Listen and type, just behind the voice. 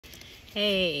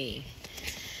Hey,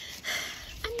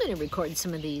 I'm going to record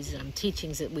some of these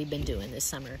teachings that we've been doing this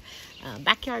summer,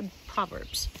 backyard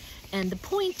Proverbs, and the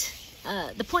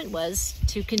point was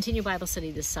to continue Bible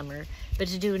study this summer, but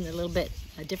to do it in a little bit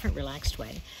a different, relaxed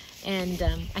way. And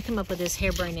I come up with this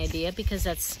harebrained idea because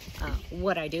that's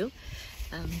what I do.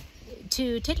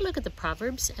 To take a look at the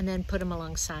Proverbs and then put them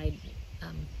alongside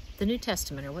the New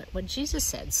Testament, or what Jesus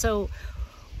said. So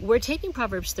we're taking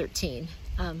Proverbs 13.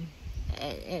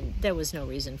 And there was no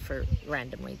reason for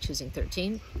randomly choosing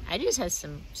 13. I just had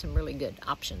some really good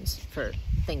options for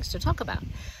things to talk about,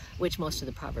 which most of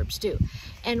the Proverbs do.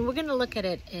 And we're going to look at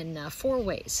it in 4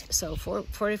 ways. So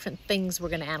four different things we're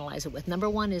going to analyze it with. Number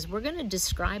one is we're going to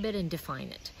describe it and define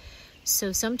it.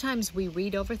 So sometimes we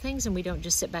read over things and we don't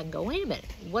just sit back and go, wait a minute,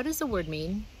 what does the word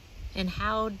mean? And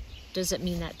how does it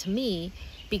mean that to me?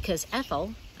 Because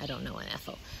Ethel, I don't know an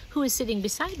Ethel, who is sitting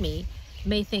beside me,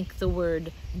 may think the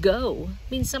word go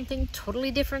means something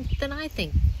totally different than I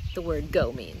think the word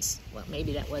go means. Well,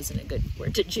 maybe that wasn't a good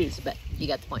word to choose, but you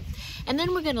got the point. And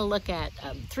then we're going to look at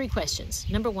 3 questions.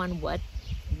 Number one, what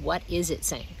is it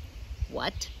saying?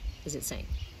 What is it saying?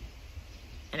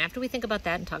 And after we think about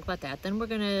that and talk about that, then we're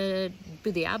going to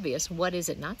do the obvious, what is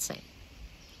it not saying?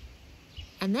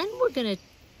 And then we're going to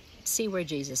see where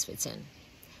Jesus fits in.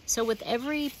 So with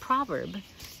every proverb,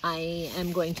 I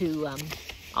am going to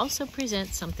also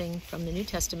present something from the New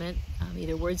Testament,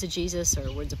 either words of Jesus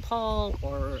or words of Paul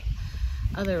or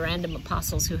other random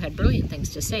apostles who had brilliant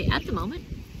things to say at the moment,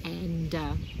 and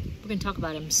we're going to talk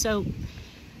about them. So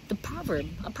a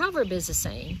proverb is a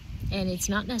saying, and it's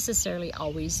not necessarily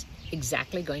always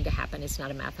exactly going to happen. It's not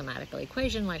a mathematical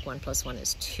equation like 1 + 1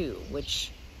 is 2,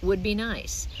 which would be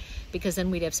nice, because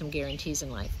then we'd have some guarantees in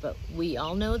life. But we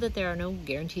all know that there are no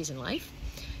guarantees in life.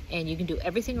 And you can do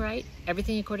everything right,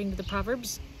 everything according to the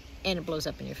Proverbs, and it blows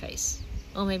up in your face.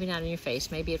 Oh, maybe not in your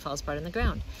face. Maybe it falls apart on the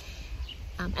ground.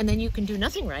 And then you can do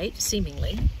nothing right,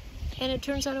 seemingly, and it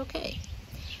turns out okay.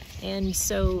 And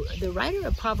so the writer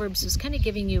of Proverbs is kind of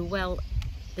giving you, well,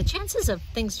 the chances of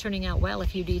things turning out well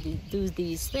if you do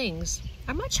these things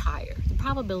are much higher. The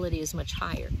probability is much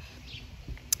higher.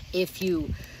 If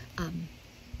you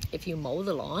mow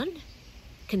the lawn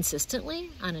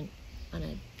consistently on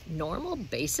a normal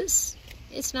basis,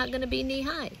 it's not going to be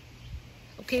knee-high.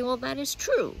 Okay, well, that is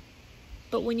true.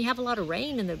 But when you have a lot of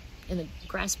rain and the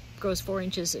grass grows 4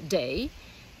 inches a day,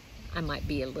 I might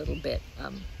be a little bit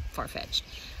far-fetched.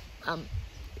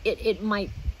 It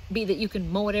might be that you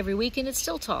can mow it every week and it's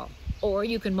still tall. Or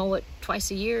you can mow it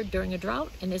twice a year during a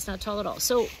drought and it's not tall at all.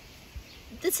 So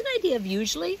it's an idea of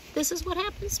usually this is what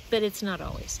happens, but it's not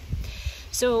always.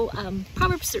 So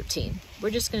Proverbs 13, we're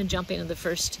just going to jump into the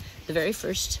very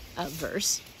first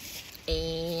verse.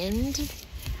 And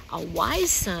a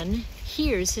wise son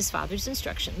hears his father's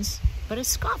instructions, but a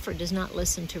scoffer does not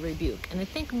listen to rebuke. And I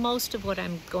think most of what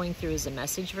I'm going through is a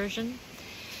Message version.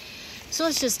 So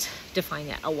let's just define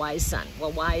that, a wise son.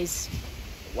 Well, wise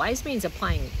means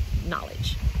applying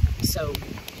knowledge. So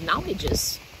knowledge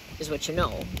is what you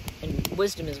know, and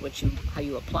wisdom is how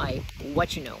you apply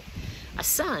what you know. A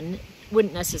son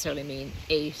wouldn't necessarily mean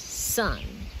a son.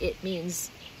 It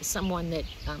means someone that,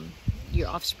 your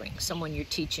offspring, someone you're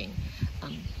teaching.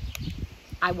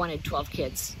 I wanted 12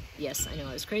 kids. Yes, I know,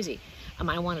 I was crazy.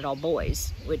 I wanted all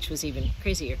boys, which was even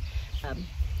crazier.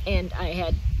 And I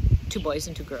had 2 boys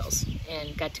and 2 girls,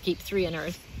 and got to keep 3 on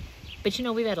earth. But you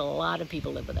know, we've had a lot of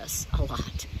people live with us, a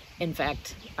lot. In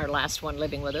fact, our last one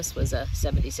living with us was a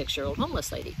 76-year-old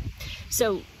homeless lady.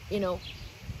 So, you know,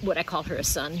 would I call her a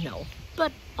son? No.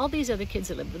 But all these other kids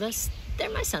that live with us, they're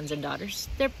my sons and daughters.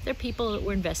 They're people that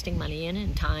we're investing money in,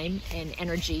 and time, and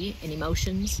energy, and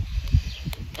emotions,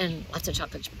 and lots of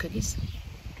chocolate chip cookies.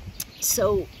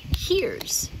 So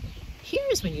here's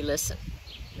when you listen.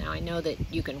 Now, I know that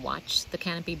you can watch the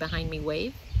canopy behind me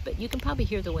wave, but you can probably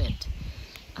hear the wind.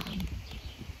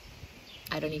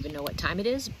 I don't even know what time it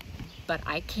is, but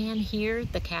I can hear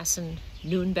the Casson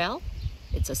noon bell.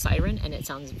 It's a siren, and it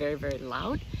sounds very, very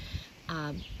loud.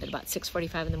 At about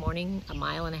 6:45 in the morning, a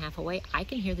mile and a half away, I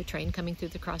can hear the train coming through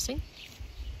the crossing.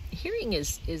 Hearing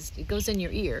it goes in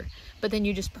your ear, but then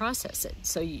you just process it.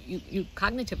 So you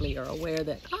cognitively are aware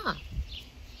that,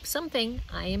 something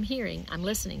I am hearing, I'm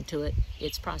listening to it,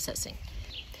 it's processing.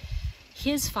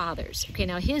 His father's, okay,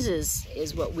 now his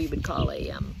is what we would call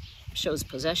shows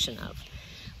possession of.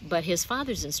 But his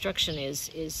father's instruction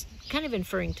is kind of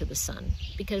inferring to the son,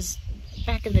 because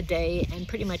back in the day, and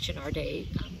pretty much in our day,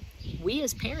 we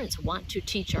as parents want to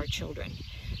teach our children.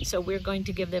 So we're going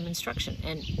to give them instruction.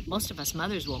 And most of us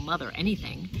mothers will mother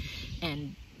anything,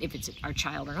 and if it's our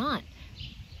child or not.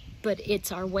 but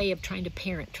it's our way of trying to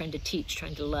parent, trying to teach,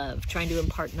 trying to love, trying to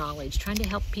impart knowledge, trying to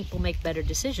help people make better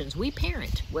decisions. We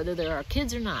parent, whether they're our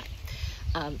kids or not.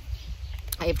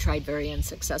 I have tried very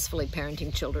unsuccessfully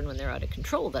parenting children when they're out of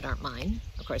control that aren't mine.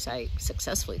 Of course, I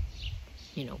successfully,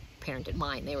 parented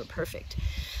mine. They were perfect.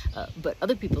 But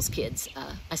other people's kids,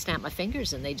 I snap my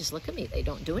fingers and they just look at me. They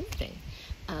don't do anything.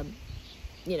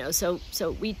 So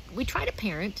we try to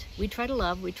parent, we try to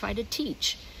love, we try to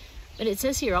teach. But it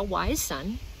says here, a wise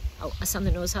son, a son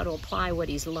that knows how to apply what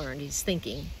he's learned, he's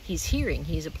thinking, he's hearing,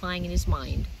 he's applying in his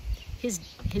mind. His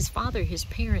father, his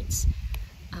parents'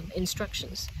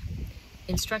 instructions.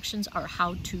 Instructions are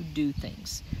how to do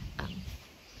things.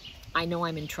 I know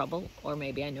I'm in trouble, or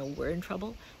maybe I know we're in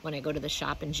trouble when I go to the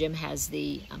shop and Jim has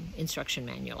the instruction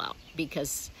manual out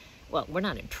because, well, we're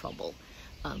not in trouble.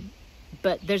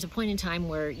 But there's a point in time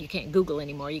where you can't Google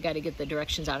anymore. You got to get the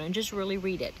directions out and just really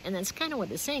read it. And that's kind of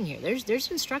what it's saying here. There's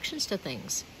instructions to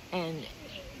things, and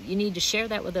you need to share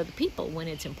that with other people when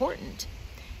it's important.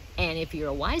 And if you're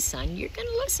a wise son, you're going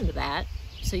to listen to that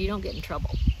so you don't get in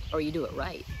trouble, or you do it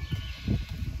right.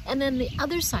 And then the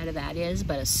other side of that is,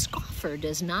 but a scoffer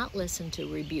does not listen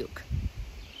to rebuke.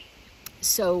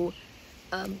 So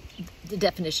the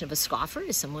definition of a scoffer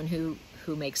is someone who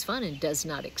makes fun and does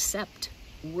not accept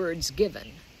words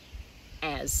given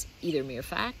as either mere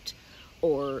fact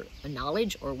or a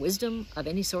knowledge or wisdom of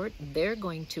any sort. They're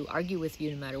going to argue with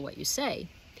you no matter what you say.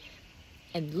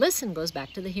 And listen goes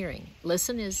back to the hearing.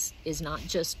 Listen is not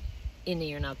just in the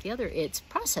ear and out the other. It's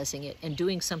processing it and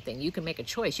doing something. You can make a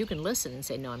choice. You can listen and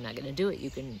say, no, I'm not going to do it. You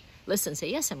can listen and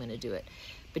say, yes, I'm going to do it.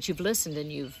 But you've listened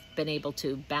and you've been able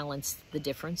to balance the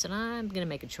difference, and I'm going to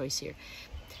make a choice here.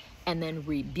 And then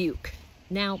rebuke.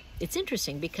 Now, it's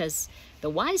interesting because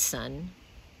the wise son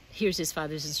hears his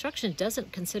father's instruction,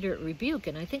 doesn't consider it rebuke.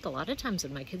 And I think a lot of times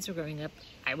when my kids were growing up,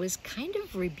 I was kind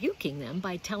of rebuking them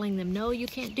by telling them, no, you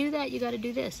can't do that. You got to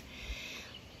do this.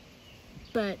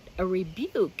 But a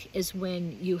rebuke is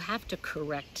when you have to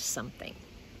correct something.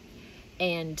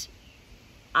 And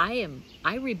I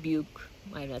rebuke,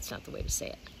 well, that's not the way to say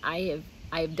it. I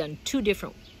have done two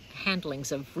different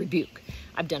handlings of rebuke.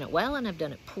 I've done it well and I've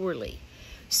done it poorly.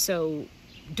 So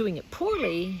doing it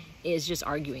poorly is just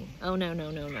arguing. Oh, no.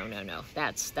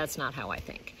 That's not how I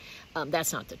think.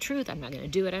 That's not the truth. I'm not going to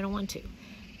do it. I don't want to.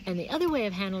 And the other way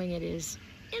of handling it is,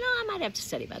 I might have to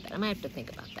study about that. I might have to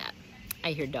think about that.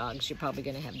 I hear dogs. You're probably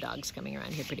going to have dogs coming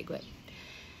around here pretty quick.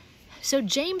 So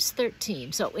James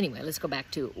 13. So anyway, let's go back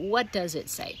to what does it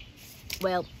say?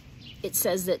 Well, it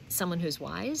says that someone who's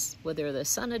wise, whether the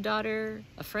son, a daughter,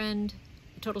 a friend,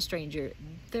 a total stranger,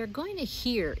 they're going to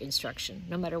hear instruction,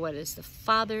 no matter what it is, the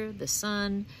Father, the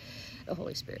Son, the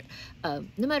Holy Spirit.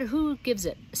 No matter who gives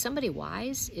it, somebody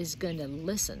wise is going to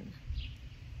listen.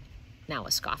 Now,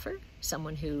 a scoffer,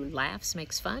 someone who laughs,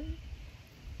 makes fun,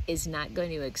 is not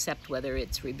going to accept whether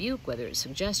it's rebuke, whether it's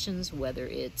suggestions, whether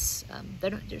it's,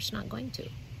 they're just not going to.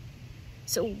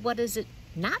 So what does it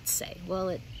not say? Well,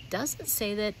 it doesn't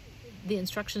say that the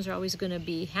instructions are always going to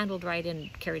be handled right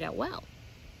and carried out well.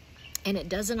 And it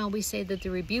doesn't always say that the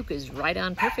rebuke is right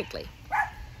on perfectly.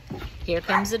 Here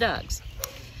comes the dogs.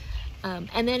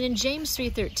 And then in James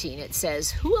 3:13, it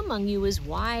says, who among you is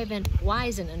wise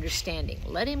and understanding?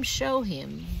 Let him show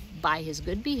him by his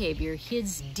good behavior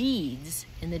his deeds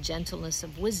in the gentleness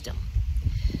of wisdom.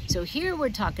 So here we're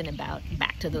talking about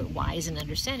back to the wise and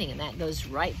understanding, and that goes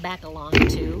right back along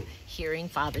to hearing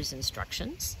Father's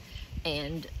instructions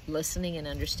and listening and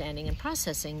understanding and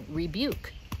processing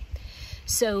rebuke.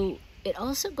 So it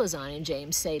also goes on in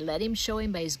James, say, let him show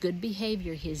him by his good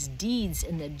behavior his deeds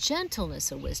in the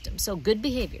gentleness of wisdom. So good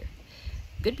behavior.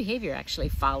 Good behavior actually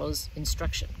follows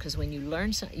instruction, because when you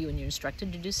learn something, when you're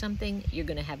instructed to do something, you're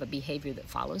going to have a behavior that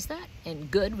follows that, and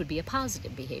good would be a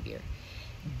positive behavior.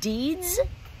 Deeds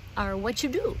are what you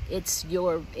do. It's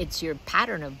your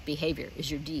pattern of behavior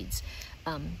is your deeds.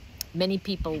 Many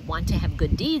people want to have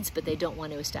good deeds, but they don't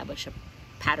want to establish a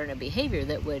pattern of behavior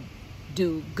that would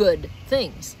do good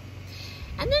things.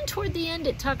 And then toward the end,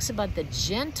 it talks about the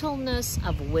gentleness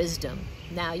of wisdom.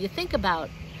 Now, I think about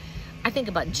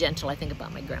gentle, I think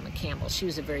about my Grandma Campbell. She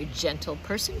was a very gentle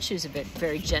person. She was a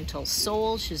very gentle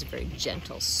soul. She was a very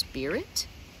gentle spirit.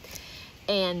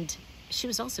 And she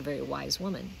was also a very wise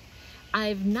woman.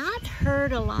 I've not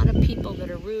heard a lot of people that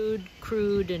are rude,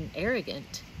 crude, and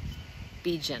arrogant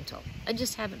be gentle. I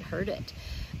just haven't heard it.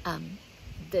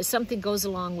 There's something goes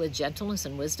along with gentleness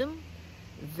and wisdom,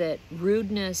 that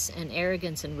rudeness and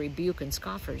arrogance and rebuke and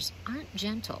scoffers aren't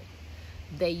gentle.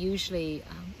 They usually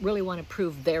really want to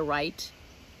prove they're right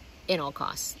in all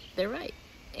costs. They're right.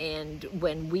 And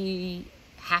when we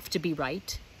have to be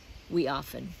right, we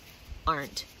often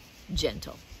aren't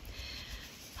gentle.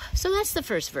 So that's the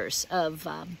first verse of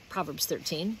Proverbs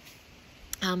 13.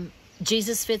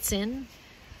 Jesus fits in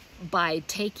by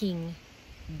taking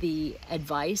the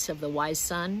advice of the wise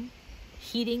son,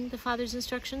 heeding the father's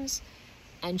instructions,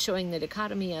 and showing the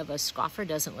dichotomy of a scoffer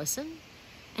doesn't listen.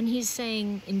 And he's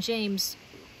saying in James,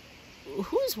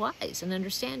 who is wise and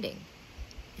understanding?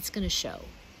 It's going to show.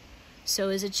 So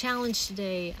as a challenge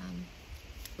today,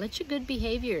 let your good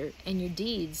behavior and your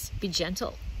deeds be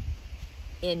gentle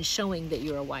in showing that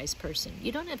you're a wise person.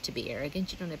 You don't have to be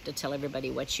arrogant. You don't have to tell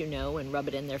everybody what you know and rub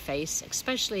it in their face,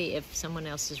 especially if someone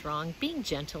else is wrong. Being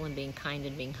gentle and being kind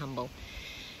and being humble.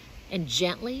 And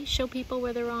gently show people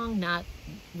where they're wrong, not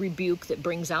rebuke that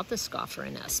brings out the scoffer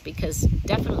in us. Because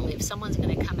definitely if someone's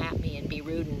going to come at me and be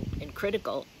rude and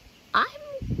critical, I'm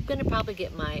going to probably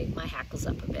get my hackles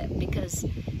up a bit, because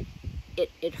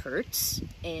it hurts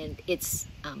and it's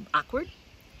awkward.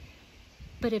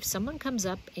 But if someone comes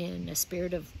up in a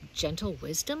spirit of gentle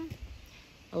wisdom,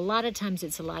 a lot of times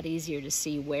it's a lot easier to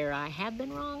see where I have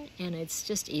been wrong, and it's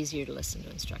just easier to listen to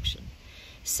instruction.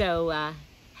 So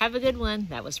have a good one.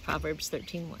 That was Proverbs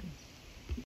 13:1.